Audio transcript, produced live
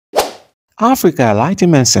Africa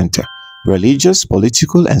Enlightenment Center, religious,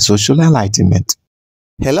 political, and social enlightenment.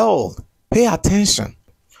 Hello, pay attention.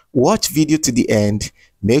 Watch video to the end.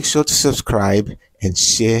 Make sure to subscribe and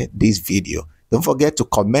share this video. Don't forget to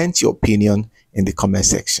comment your opinion in the comment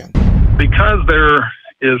section. Because there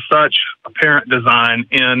is such apparent design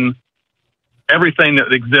in everything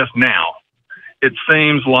that exists now, it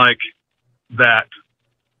seems like that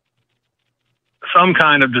some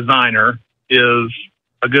kind of designer is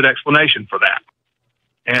a good explanation for that.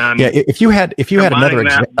 And yeah, if you had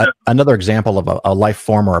another example of a life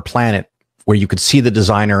form or a planet where you could see the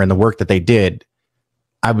designer and the work that they did,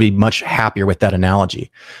 I'd be much happier with that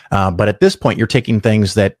analogy. But at this point, you're taking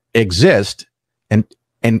things that exist, and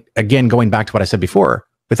again, going back to what I said before,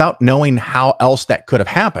 without knowing how else that could have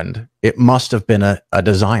happened, it must have been a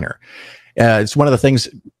designer. It's one of the things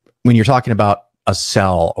when you're talking about a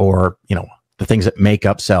cell, or the things that make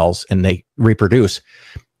up cells and they reproduce.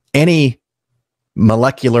 Any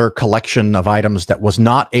molecular collection of items that was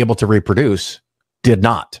not able to reproduce did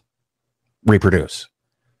not reproduce.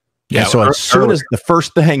 Yeah. And so as soon as the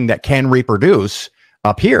first thing that can reproduce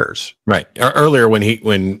appears, right. Earlier,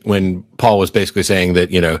 when Paul was basically saying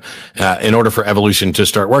that in order for evolution to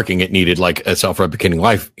start working, it needed like a self-replicating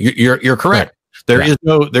life. You're correct. Right.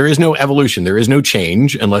 There is no evolution. There is no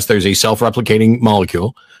change unless there's a self-replicating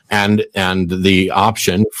molecule and the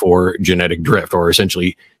option for genetic drift, or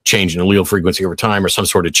essentially change in allele frequency over time, or some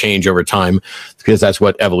sort of change over time, because that's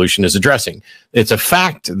what evolution is addressing. It's a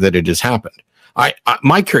fact that it has happened.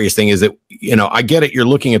 My curious thing is that, I get it. You're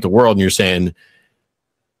looking at the world and you're saying,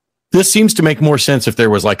 this seems to make more sense if there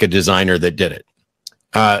was like a designer that did it.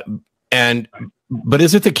 But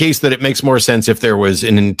is it the case that it makes more sense if there was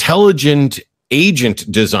an intelligent agent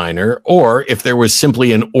designer, or if there was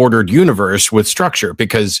simply an ordered universe with structure?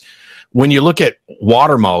 Because when you look at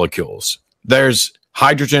water molecules, there's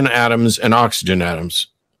hydrogen atoms and oxygen atoms.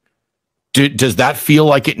 Does that feel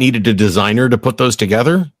like it needed a designer to put those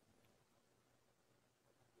together?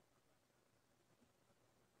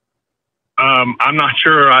 I'm not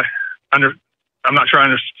sure. I'm not sure I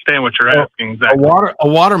understand what you're asking exactly.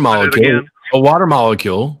 A water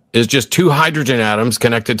molecule is just two hydrogen atoms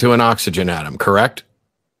connected to an oxygen atom, correct?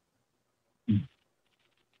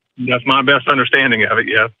 That's my best understanding of it,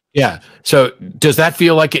 yes. Yeah. So does that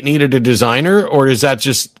feel like it needed a designer, or does that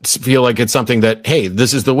just feel like it's something that, hey,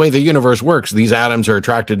 this is the way the universe works. These atoms are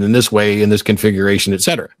attracted in this way, in this configuration,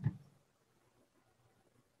 etc.?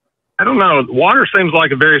 I don't know. Water seems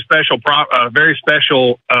like a very special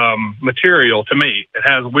material to me. It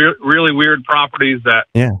has really weird properties that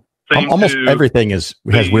almost everything has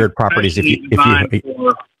weird properties.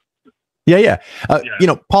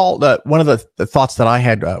 Paul, one of the thoughts that I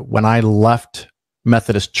had when I left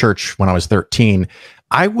Methodist Church when I was 13,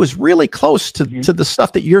 I was really close to the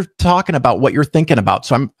stuff that you're talking about, what you're thinking about.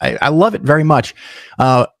 So I love it very much.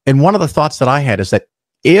 And one of the thoughts that I had is that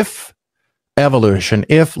if evolution,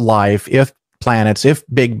 if life, if planets, if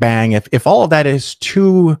Big Bang, if all of that is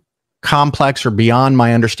too complex or beyond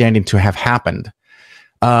my understanding to have happened,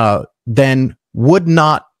 then would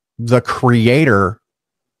not the creator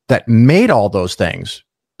that made all those things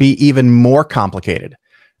be even more complicated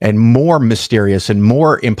and more mysterious and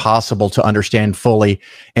more impossible to understand fully?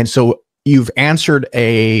 And so you've answered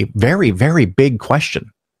a very, very big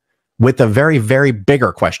question with a very, very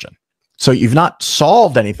bigger question. So you've not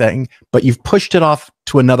solved anything, but you've pushed it off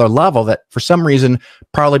to another level that for some reason,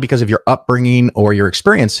 probably because of your upbringing or your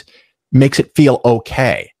experience, makes it feel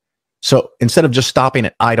okay. So instead of just stopping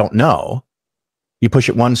at, I don't know, you push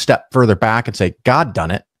it one step further back and say, God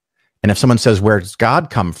done it. And if someone says, where does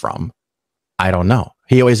God come from? I don't know.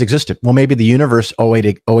 He always existed. Well, maybe the universe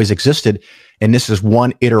always existed, and this is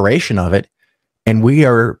one iteration of it. And we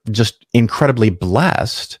are just incredibly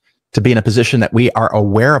blessed to be in a position that we are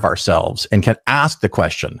aware of ourselves and can ask the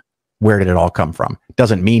question, where did it all come from?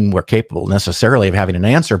 Doesn't mean we're capable necessarily of having an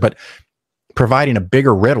answer, but providing a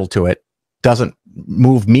bigger riddle to it doesn't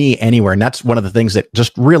move me anywhere. And that's one of the things that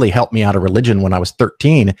just really helped me out of religion when I was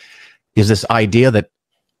 13, is this idea that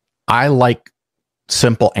I like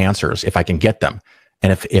simple answers if I can get them.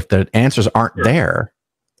 And if the answers aren't there,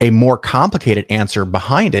 a more complicated answer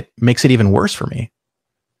behind it makes it even worse for me.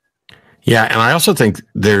 Yeah, and I also think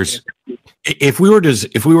there's, if we were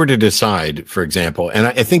to decide, for example, and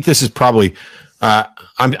I think this is probably, I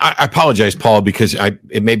apologize, Paul, because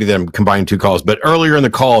it may be that I'm combining two calls, but earlier in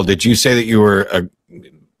the call, did you say that you were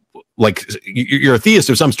you're a theist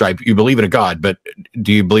of some stripe? You believe in a God, but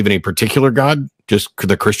do you believe in a particular God? Just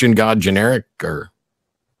the Christian God, generic, or?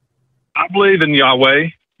 I believe in Yahweh,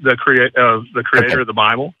 the creator of the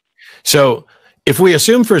Bible. So if we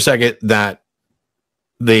assume for a second that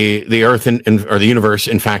the Earth or the universe,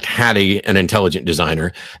 in fact, had an intelligent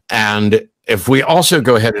designer. And if we also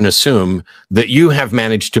go ahead and assume that you have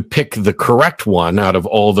managed to pick the correct one out of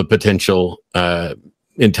all the potential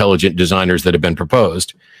intelligent designers that have been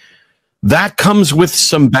proposed, that comes with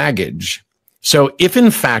some baggage. So if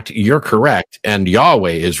in fact you're correct and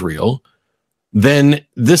Yahweh is real, then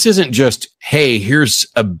this isn't just, hey, here's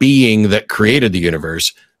a being that created the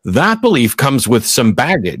universe. That belief comes with some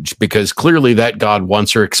baggage, because clearly that God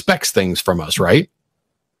wants or expects things from us, right?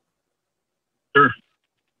 Sure.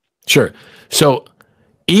 Sure. So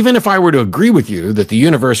even if I were to agree with you that the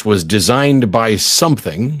universe was designed by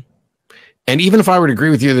something, and even if I were to agree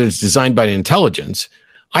with you that it's designed by intelligence,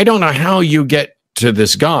 I don't know how you get to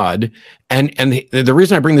this God. And the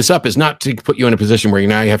reason I bring this up is not to put you in a position where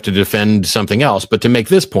now you have to defend something else, but to make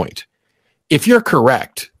this point. If you're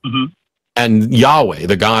correct, and Yahweh,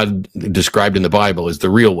 the God described in the Bible, is the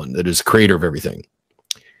real one, that is creator of everything,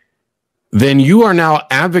 then you are now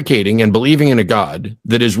advocating and believing in a God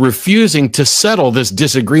that is refusing to settle this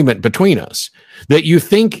disagreement between us. That you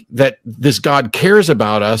think that this God cares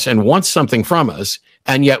about us and wants something from us,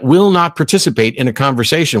 and yet will not participate in a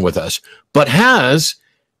conversation with us, but has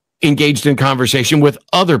engaged in conversation with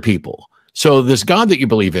other people. So this God that you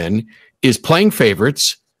believe in is playing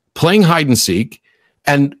favorites, playing hide and seek,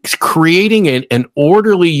 and creating an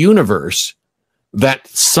orderly universe that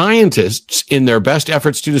scientists, in their best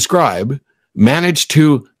efforts to describe, manage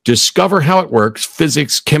to discover how it works,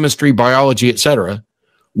 physics, chemistry, biology, etc.,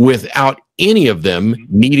 without any of them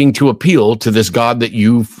needing to appeal to this God that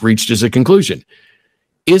you've reached as a conclusion.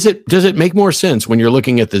 Does it make more sense when you're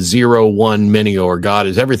looking at the 0, 1, many, or God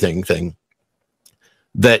is everything thing,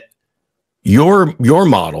 that your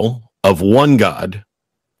model of one God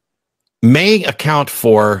may account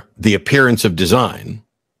for the appearance of design,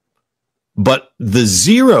 but the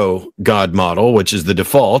 0 God model, which is the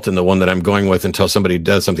default and the one that I'm going with until somebody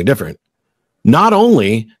does something different, not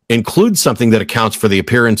only includes something that accounts for the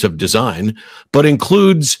appearance of design, but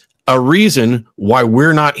includes a reason why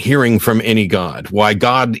we're not hearing from any God, why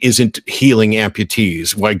God isn't healing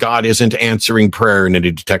amputees, why God isn't answering prayer in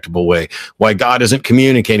any detectable way, why God isn't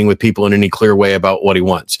communicating with people in any clear way about what he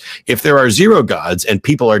wants. If there are 0 gods and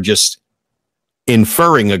people are just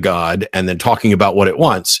inferring a God and then talking about what it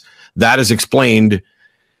wants, that is explained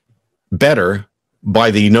better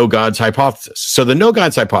by the no gods hypothesis. So the no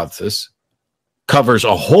gods hypothesis covers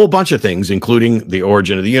a whole bunch of things, including the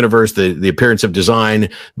origin of the universe, the appearance of design,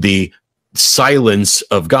 the silence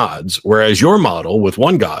of gods, whereas your model with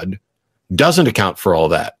one God doesn't account for all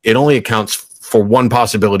that. It only accounts for one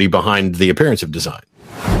possibility behind the appearance of design.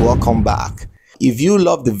 Welcome back. If you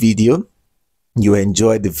love the video, you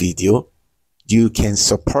enjoyed the video, you can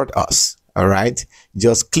support us. All right,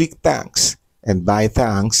 just click thanks and buy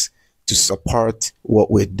thanks to support what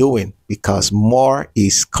we're doing, because more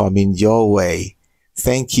is coming your way.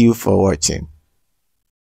 Thank you for watching.